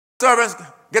Servants,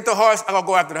 get the horse. I'm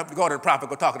going to go to the prophet,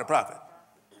 go talk to the prophet.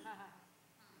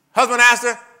 Husband asked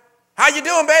her, how you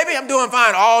doing, baby? I'm doing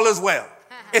fine. All is well.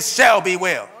 It shall be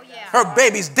well. Oh, yeah. Her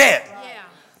baby's dead. Yeah.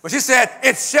 But she said,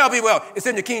 it shall be well. It's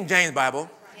in your King James Bible,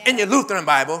 in your Lutheran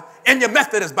Bible, in your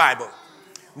Methodist Bible.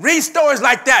 Read stories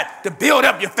like that to build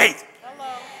up your faith. Hello.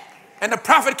 And the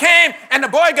prophet came, and the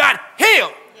boy got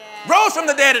healed. Yeah. Rose from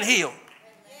the dead and healed.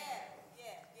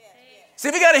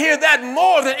 See, we got to hear that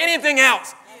more than anything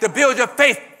else to build your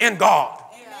faith in God.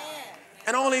 Amen.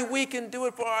 And only we can do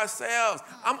it for ourselves.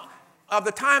 Of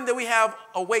the time that we have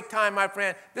awake time, my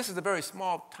friend, this is a very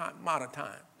small amount of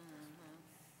time.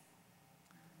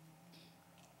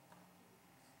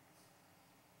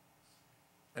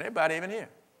 And everybody even here.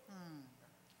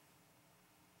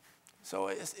 So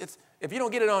it's if you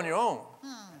don't get it on your own,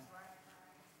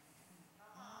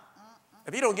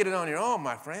 if you don't get it on your own,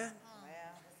 my friend,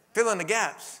 fill in the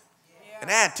gaps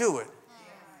and add to it.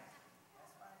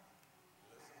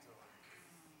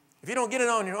 If you don't get it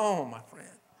on your own, my friend,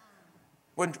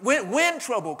 when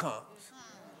trouble comes,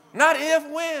 not if,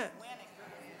 when.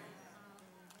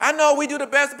 I know we do the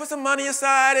best to put some money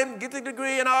aside and get the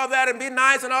degree and all that and be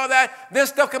nice and all that. Then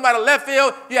stuff come out of left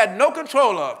field you had no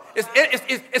control of.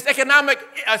 It's economic,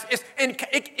 it's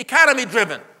economy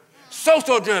driven,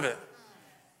 social driven.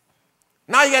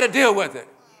 Now you got to deal with it.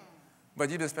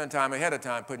 But you just spend time ahead of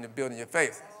time building your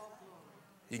faith.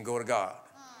 You can go to God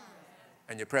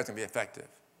and your prayers can be effective.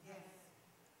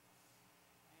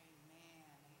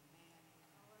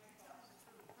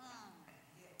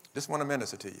 Just want to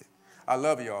minister to you. I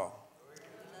love you all.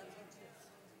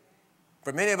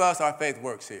 For many of us, our faith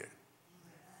works here.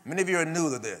 Many of you are new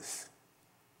to this.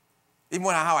 Even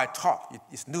how I talk,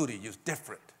 it's new to you, it's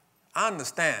different. I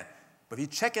understand, but if you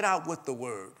check it out with the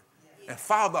word and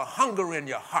follow the hunger in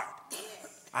your heart,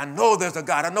 I know there's a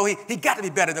God. I know he got to be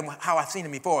better than how I've seen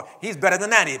him before. He's better than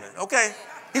that even, okay?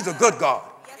 He's a good God.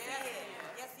 Yes, he is.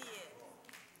 Yes, he is.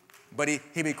 But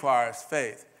he requires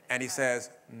faith, and he says,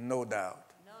 no doubt.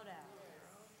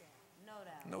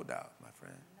 No doubt, my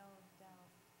friend. No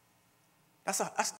doubt.